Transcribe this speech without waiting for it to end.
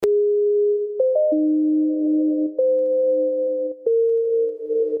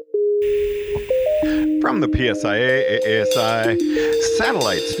From the PSIA-AASI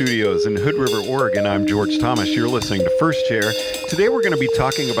satellite studios in Hood River, Oregon, I'm George Thomas. You're listening to First Chair. Today we're going to be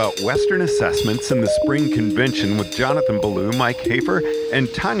talking about Western assessments in the spring convention with Jonathan Ballou, Mike Hafer,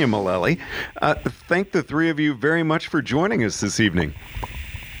 and Tanya Milelli. Thank the three of you very much for joining us this evening.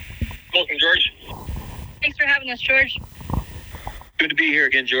 Welcome, George. Thanks for having us, George. Good to be here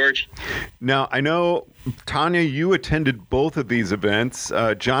again, George. Now, I know, Tanya, you attended both of these events.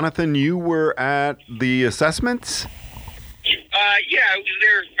 Jonathan, you were at the assessments? Yeah, I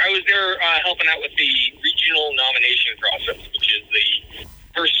was there helping out with the regional nomination process, which is the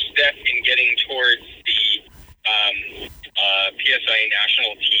first step in getting towards the PSIA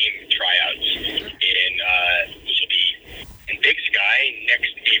national team tryouts which will be in Big Sky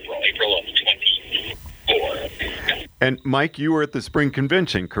next April of 24. And Mike, you were at the spring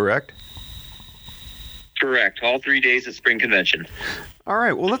convention, correct? Correct. All 3 days at spring convention. All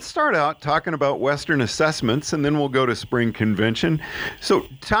right. Well, let's start out talking about Western assessments, and then we'll go to spring convention. So,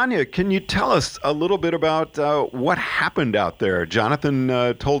 Tanya, can you tell us a little bit about what happened out there? Jonathan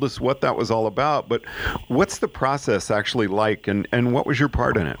told us what that was all about, but what's the process actually like, and what was your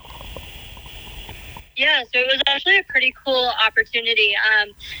part in it? Yeah, so it was actually a pretty cool opportunity.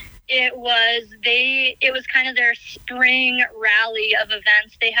 It was kind of their spring rally of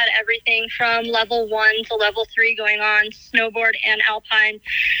events. They had everything from level 1 to level 3 going on, snowboard and alpine.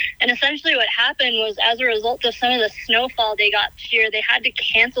 And essentially what happened was, as a result of some of the snowfall they got this year, they had to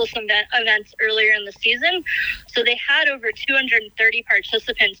cancel some events earlier in the season. So they had over 230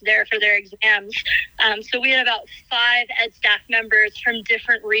 participants there for their exams. So we had about 5 ed staff members from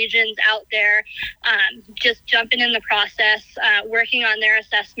different regions out there, just jumping in the process, working on their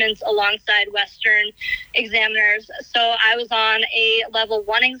assessments alongside Western examiners. So I was on a level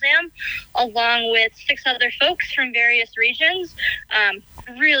 1 exam along with 6 other folks from various regions.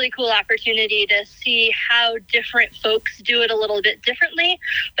 Really cool opportunity to see how different folks do it a little bit differently,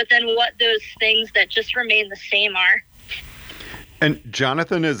 but then what those things that just remain the same are. And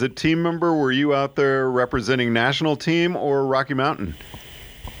Jonathan, as a team member, were you out there representing national team or Rocky Mountain?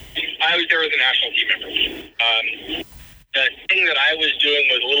 I was there as a national team member. The thing that I was doing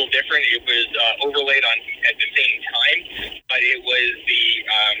was a little different. It was overlaid on at the same time, but it was the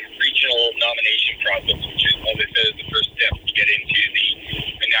regional nomination process, which is, as I said, is the first step to get into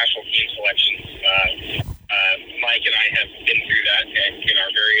the national team selections. Mike and I have been through that in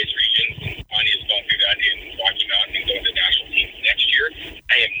our various regions, and Tanya's gone through that in Rocky Mountain and going to national teams next year.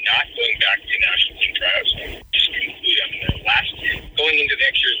 I am not going back to national team tryouts. Just conclude. Going into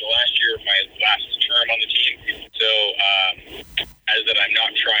next year is the last year of my last term on the team. So, as that I'm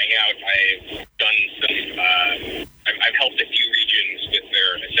not trying out, I've done some. I've helped a few regions with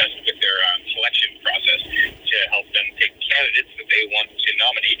their selection process to help them pick candidates that they want to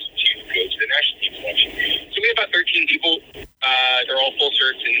nominate to go to the national team selection. So we have about 13 people. They're all full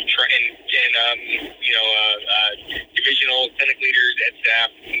certs and divisional clinic leaders at staff,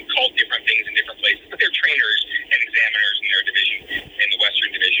 called different things in different places, but they're trainers and examiners in their division, in the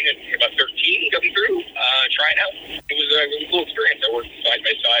Western division. And about 13 coming through, trying out. It was a really cool experience. I worked side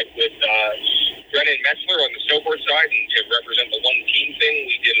by side with Brennan Metzler on the snowboard side, and to represent the one team thing,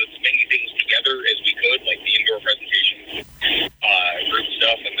 we did as many things together as we could, like the indoor presentations, group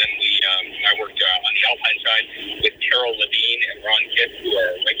stuff, and then I worked on the alpine side with Carol Levine and Ron Kipp, who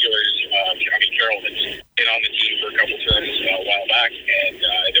are regulars. Carol has been on the team for a couple terms a while back, and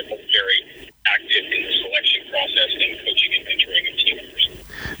they're both very active in the selection process and coaching and mentoring of team members.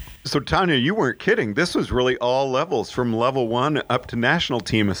 So, Tanya, you weren't kidding. This was really all levels, from level 1 up to national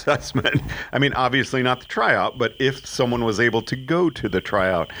team assessment. I mean, obviously not the tryout, but if someone was able to go to the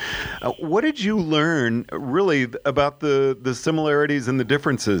tryout. What did you learn, really, about the similarities and the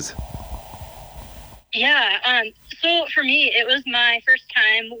differences? Yeah, so for me, it was my first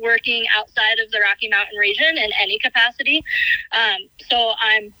time working outside of the Rocky Mountain region in any capacity. So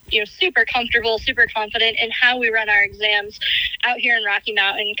I'm, super comfortable, super confident in how we run our exams out here in Rocky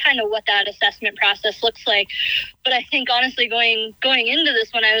Mountain, kind of what that assessment process looks like. But I think honestly, going into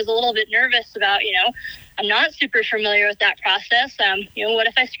this one, I was a little bit nervous about, I'm not super familiar with that process. What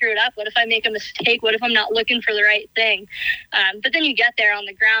if I screw it up? What if I make a mistake? What if I'm not looking for the right thing? But then you get there on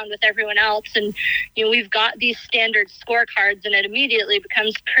the ground with everyone else, and we've got these standard scorecards, and it immediately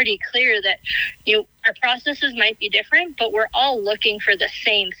becomes pretty clear that our processes might be different, but we're all looking for the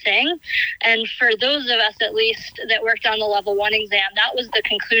same thing. And for those of us, at least, that worked on the level 1 exam, that was the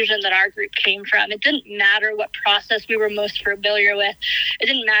conclusion that our group came from. It didn't matter what process we were most familiar with. It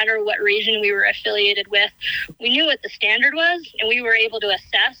didn't matter what region we were affiliated with. We knew what the standard was, and we were able to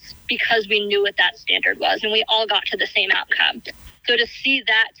assess because we knew what that standard was, and we all got to the same outcome. So to see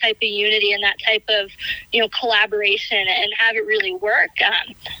that type of unity and that type of, collaboration and have it really work,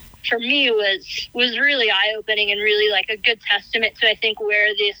 for me was really eye-opening and really like a good testament to, I think,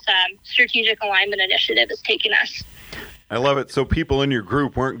 where this strategic alignment initiative is taking us. I love it. So people in your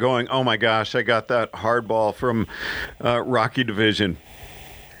group weren't going, oh my gosh, I got that hardball from Rocky Division.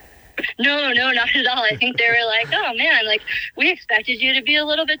 No, not at all. I think they were like, oh man, like we expected you to be a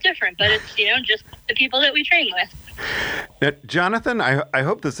little bit different, but it's, just the people that we train with. Now, Jonathan, I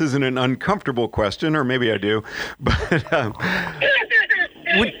hope this isn't an uncomfortable question, or maybe I do, but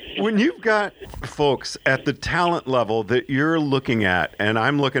when you've got folks at the talent level that you're looking at, and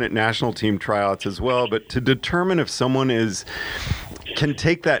I'm looking at national team tryouts as well, but to determine if someone can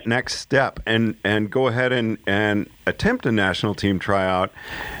take that next step and go ahead and attempt a national team tryout,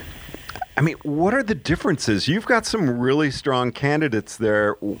 I mean, what are the differences? You've got some really strong candidates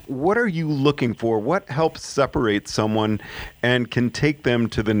there. What are you looking for? What helps separate someone and can take them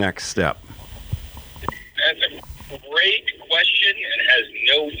to the next step? That's a great question and has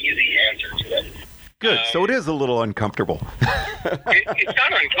no easy answer to it. Good. So it is a little uncomfortable. It's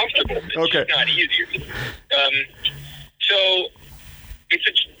not uncomfortable. It's okay. Just not easy. So it's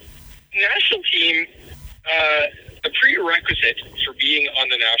a national team. The prerequisite for being on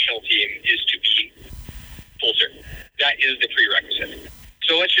the national team is to be full cert. That is the prerequisite.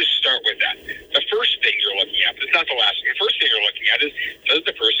 So let's just start with that. The first thing you're looking at, but it's not the last thing. The first thing you're looking at is, does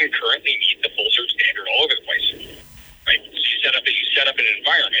the person currently meet the full cert standard all over the place? Right? So you set up an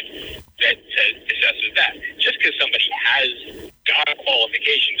environment that assesses that. Just because somebody has got a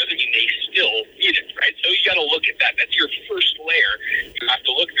qualification doesn't mean they still need it, right? So you got to look at that. That's your first layer you have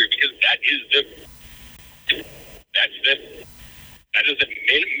to look through, because that is the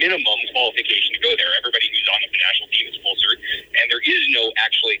minimum qualification to go there. Everybody who's on the national team is full cert, and there is no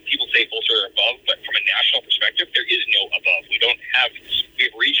people say full cert or above, but from a national perspective, there is no above. We have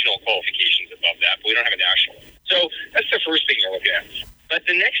regional qualifications above that, but we don't have a national. So that's the first thing you're looking at. But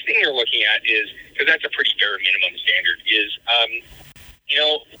the next thing you're looking at is, because that's a pretty bare minimum standard, is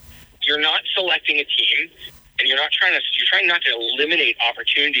you're not selecting a team, and you're trying not to eliminate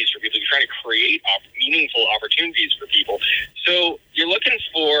opportunities for people. You're trying to create meaningful opportunities for people. So you're looking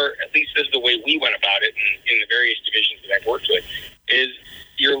for, at least this is the way we went about it in the various divisions that I've worked with, is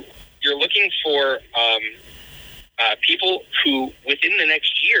you're looking for people who within the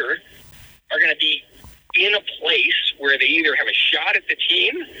next year are going to be in a place where they either have a shot at the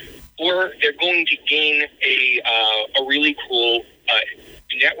team or they're going to gain a really cool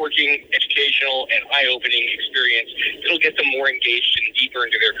networking, educational, and eye-opening experience. It'll get them more engaged and deeper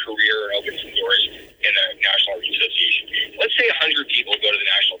into their career and open some doors in a national association. Let's say 100 people go to the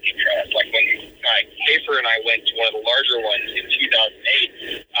national team tryouts. Like when Hafer and I went to one of the larger ones in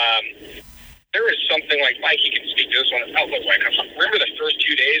 2008, there was something like, Mike, you can speak to this one, Outlook. Like, I remember the first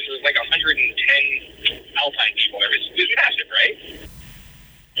 2 days, there was like 110 Alpine people. It was massive, right?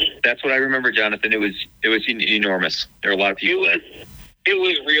 That's what I remember, Jonathan. It was enormous. There were a lot of people there. It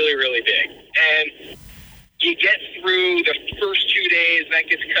was really, really big. And you get through the first 2 days, and that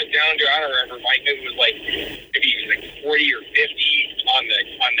gets cut down to, I don't remember, Mike, maybe it was like 40 or 50 on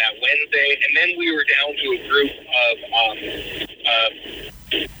that Wednesday. And then we were down to a group of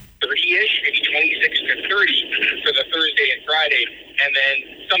 30-ish, maybe 26 to 30 for the Thursday and Friday. And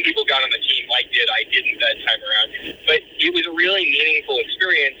then some people got on the team. Mike did. I didn't that time around. But it was a really meaningful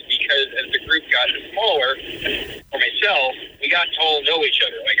experience because as the group got smaller, for myself, we got to all know each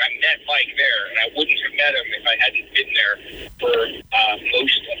other. Like, I met Mike there, and I wouldn't have met him if I hadn't been there for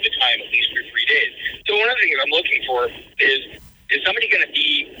most of the time, at least for 3 days. So one of the things I'm looking for is somebody going to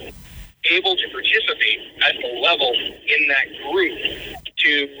be able to participate at the level in that group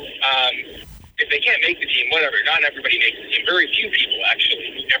to, if they can't make the team, whatever, not everybody makes the team. Very few people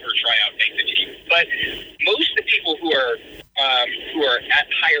actually who ever try out make the team. But most of the people who are at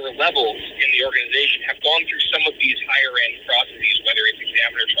higher levels in the organization have gone through some of these higher end processes, whether it's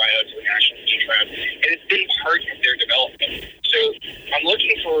examiner tryouts or national team tryouts, and it's been part of their development. So I'm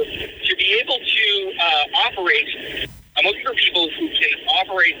looking to be able to operate. I'm looking for people who can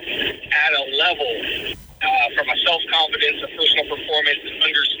operate at a level from a self-confidence, a personal performance, an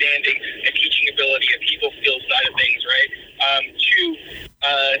understanding, a teaching ability, a people skills side of things, right? To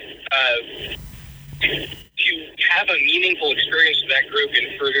have a meaningful experience with that group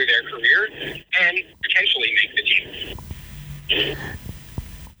and further their career, and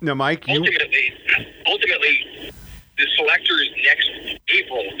Now, Mike, ultimately, the selectors next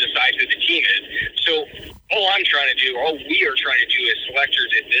April decide who the team is. So all we are trying to do as selectors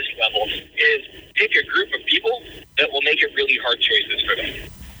at this level is pick a group of people that will make it really hard choices for them.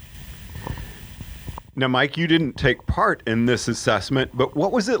 Now, Mike, you didn't take part in this assessment, but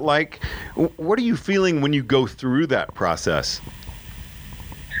what was it like? What are you feeling when you go through that process?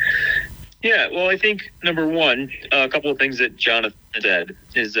 Yeah, well, I think number one, a couple of things that Jonathan said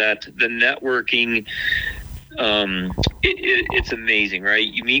is that the networking, it's amazing, right?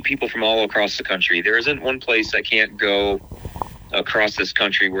 You meet people from all across the country. There isn't one place I can't go across this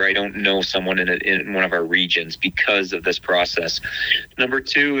country where I don't know someone in one of our regions because of this process. Number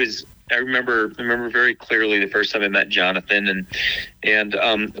two is I remember very clearly the first time I met Jonathan and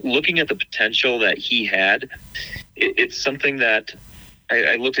looking at the potential that he had. It's something that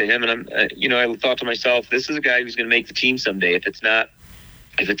I looked at him and I thought to myself, this is a guy who's going to make the team someday. If it's not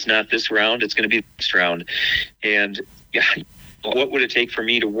this round, it's going to be the next round. And yeah, what would it take for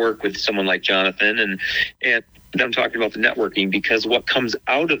me to work with someone like Jonathan? And I'm talking about the networking, because what comes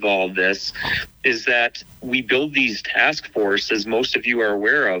out of all this is that we build these task forces, as most of you are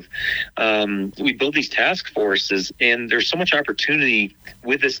aware of. We build these task forces, and there's so much opportunity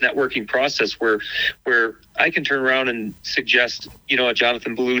with this networking process where I can turn around and suggest, a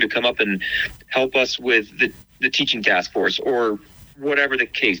Jonathan Ballou to come up and help us with the teaching task force or whatever the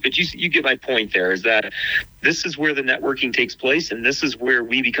case. But you get my point there, is that this is where the networking takes place, and this is where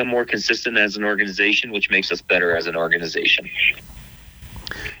we become more consistent as an organization, which makes us better as an organization.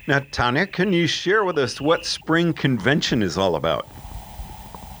 Now, Tanya, can you share with us what Spring Convention is all about?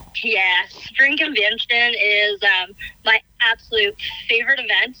 Yeah, Spring Convention is my absolute favorite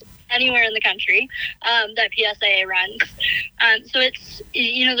event anywhere in the country that PSIA runs. So it's,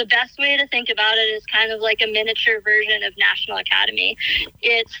 the best way to think about it is kind of like a miniature version of National Academy.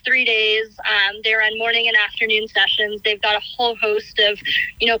 It's 3 days. They run morning and afternoon sessions. They've got a whole host of,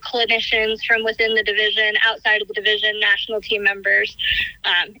 clinicians from within the division, outside of the division, national team members,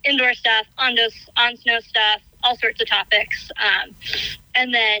 indoor stuff, on-snow stuff, all sorts of topics.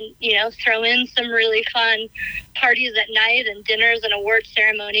 And then, throw in some really fun parties at night and dinners and award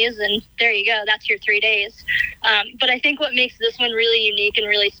ceremonies. And there you go. That's your 3 days. But I think what makes this one really unique and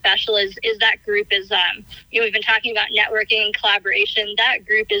really special is that group is, we've been talking about networking and collaboration. That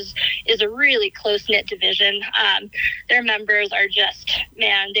group is a really close-knit division. Their members are just,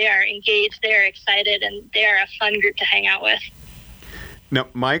 they are engaged. They are excited, and they are a fun group to hang out with. Now,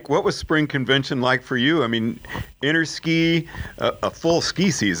 Mike, what was Spring Convention like for you? I mean, interski, a full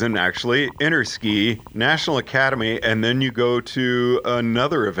ski season, actually, interski, National Academy, and then you go to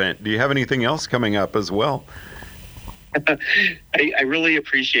another event. Do you have anything else coming up as well? I really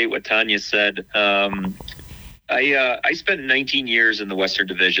appreciate what Tanya said. I spent 19 years in the Western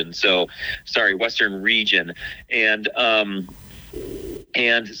region.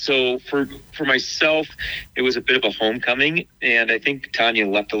 And so for myself, it was a bit of a homecoming, and I think Tanya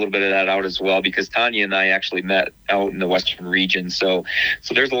left a little bit of that out as well, because Tanya and I actually met out in the Western region. So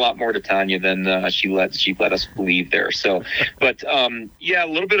there's a lot more to Tanya than she let us believe there. So, but a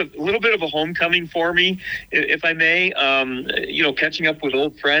little bit of a homecoming for me, if I may. Catching up with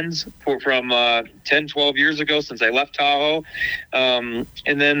old friends from 10, 12 years ago since I left Tahoe, and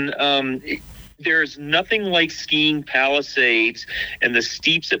then. There's nothing like skiing Palisades and the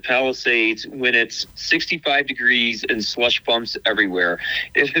steeps at Palisades when it's 65 degrees and slush bumps everywhere.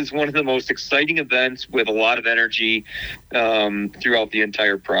 It is one of the most exciting events with a lot of energy throughout the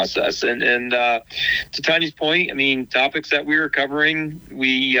entire process. And to Tanya's point, topics that we were covering,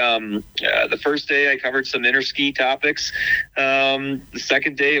 the first day I covered some interski topics. The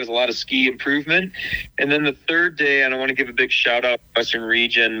second day it was a lot of ski improvement. And then the third day, and I want to give a big shout out to Western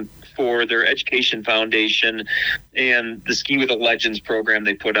Region for their education foundation and the Ski with the Legends program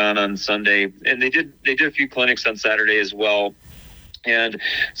they put on Sunday. And they did a few clinics on Saturday as well. And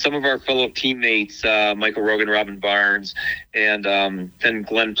some of our fellow teammates, Michael Rogan, Robin Barnes, and then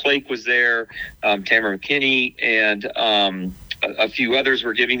Glenn Plake was there, Tamara McKinney, and a few others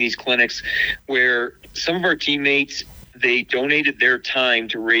were giving these clinics where some of our teammates, they donated their time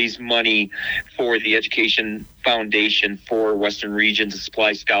to raise money for the Education Foundation for Western Region to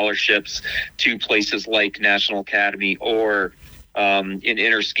supply scholarships to places like National Academy or in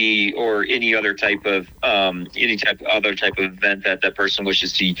interski or any other type of event that person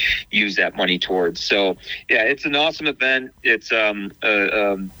wishes to use that money towards. So yeah, it's an awesome event. It's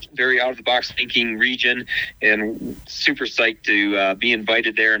a very out of the box thinking region, and super psyched to be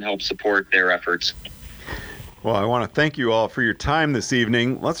invited there and help support their efforts. Well, I want to thank you all for your time this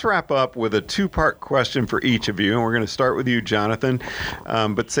evening. Let's wrap up with a two-part question for each of you, and we're going to start with you, Jonathan.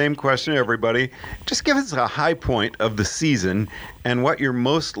 But same question to everybody. Just give us a high point of the season and what you're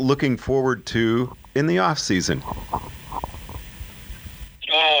most looking forward to in the off season. Oh,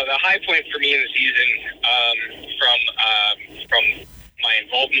 the high point for me in the season, from my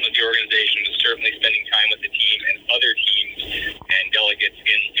involvement with the organization, was certainly spending time with the team and other teams and delegates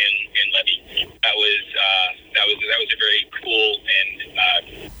in Levy. That was a very cool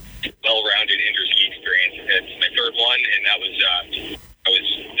and well-rounded interski experience. It's my third one, and that was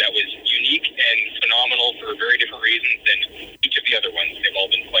unique and phenomenal for very different reasons than each of the other ones. They've all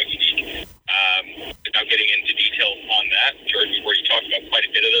been quite unique. Without getting into details on that, George, we've already talked about quite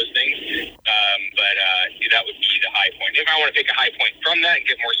a bit of those things, but that would be the high point. If I want to pick a high point from that and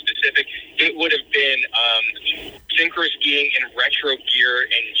get more specific, it would have been synchro skiing in retro gear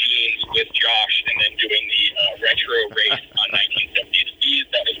and jeans with Josh, and then doing the retro race on 1970s skis.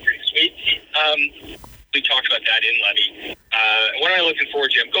 That was pretty sweet. We talked about that in Levy. What am I looking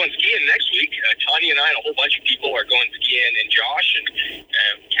forward to? I'm going skiing next week. Tanya and I and a whole bunch of people are going skiing, and Josh and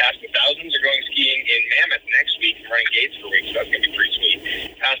Cast of Thousands are going skiing in Mammoth next week, running gates for a week, so that's going to be pretty sweet.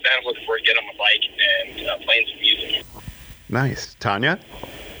 Past that, I'm looking forward to getting on my bike and playing some music. Nice. Tanya?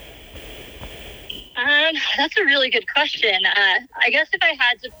 That's a really good question. I guess if I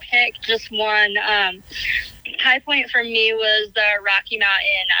had to pick just one, high point for me was the Rocky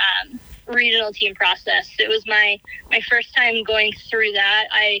Mountain regional team process. It was my first time going through that.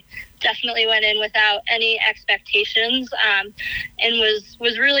 I definitely went in without any expectations, and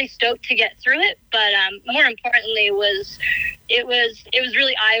was really stoked to get through it. But more importantly, it was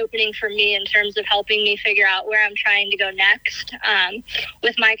really eye-opening for me in terms of helping me figure out where I'm trying to go next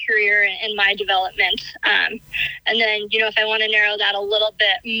with my career and my development. And then, if I want to narrow that a little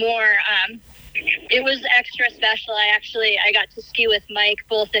bit more, it was extra special. I got to ski with Mike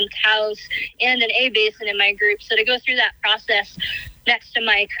both in Taos and in A-Basin in my group. So to go through that process next to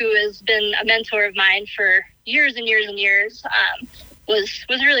Mike, who has been a mentor of mine for years and years and years, was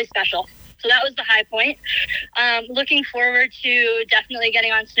really special. So that was the high point. Looking forward to definitely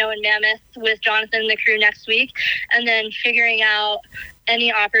getting on snow in Mammoth with Jonathan and the crew next week, and then figuring out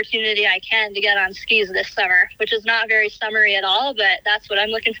any opportunity I can to get on skis this summer, which is not very summery at all, but that's what I'm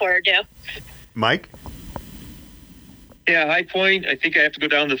looking forward to. Mike? Yeah, high point. I think I have to go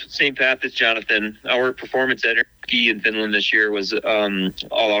down the same path as Jonathan. Our performance at ski in Finland this year was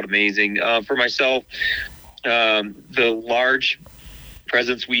all out amazing. For myself, the large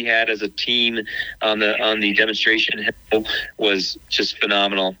presence we had as a team on the demonstration hill was just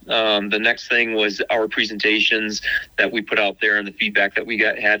phenomenal. The next thing was our presentations that we put out there and the feedback that we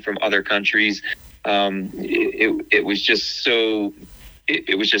had from other countries. It was just so.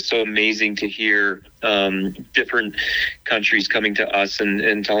 It was just so amazing to hear different countries coming to us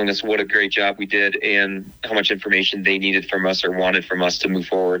and telling us what a great job we did and how much information they needed from us or wanted from us to move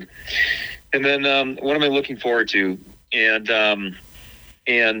forward. And then what am I looking forward to? And I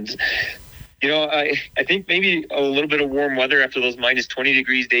think maybe a little bit of warm weather after those minus 20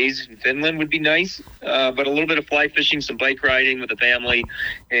 degrees days in Finland would be nice, but a little bit of fly fishing, some bike riding with the family,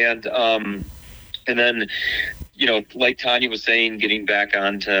 and then, like Tanya was saying, getting back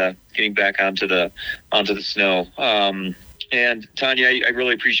onto the snow. And Tanya, I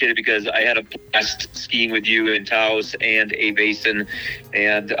really appreciate it because I had a blast skiing with you in Taos and A-Basin.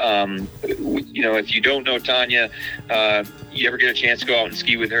 And, if you don't know Tanya, you ever get a chance to go out and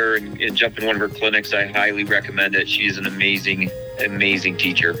ski with her and jump in one of her clinics, I highly recommend it. She's an amazing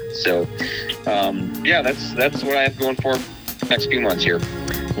teacher. So, that's what I have going for the next few months here.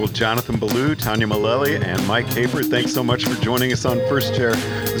 Well, Jonathan Ballou, Tanya Milelli, and Mike Hafer, thanks so much for joining us on First Chair.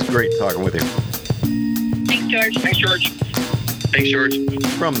 It was great talking with you. Thanks, George. Thanks, George. Thanks, George.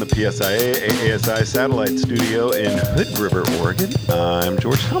 From the PSIA-AASI Satellite Studio in Hood River, Oregon, I'm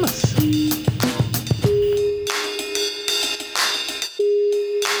George Thomas.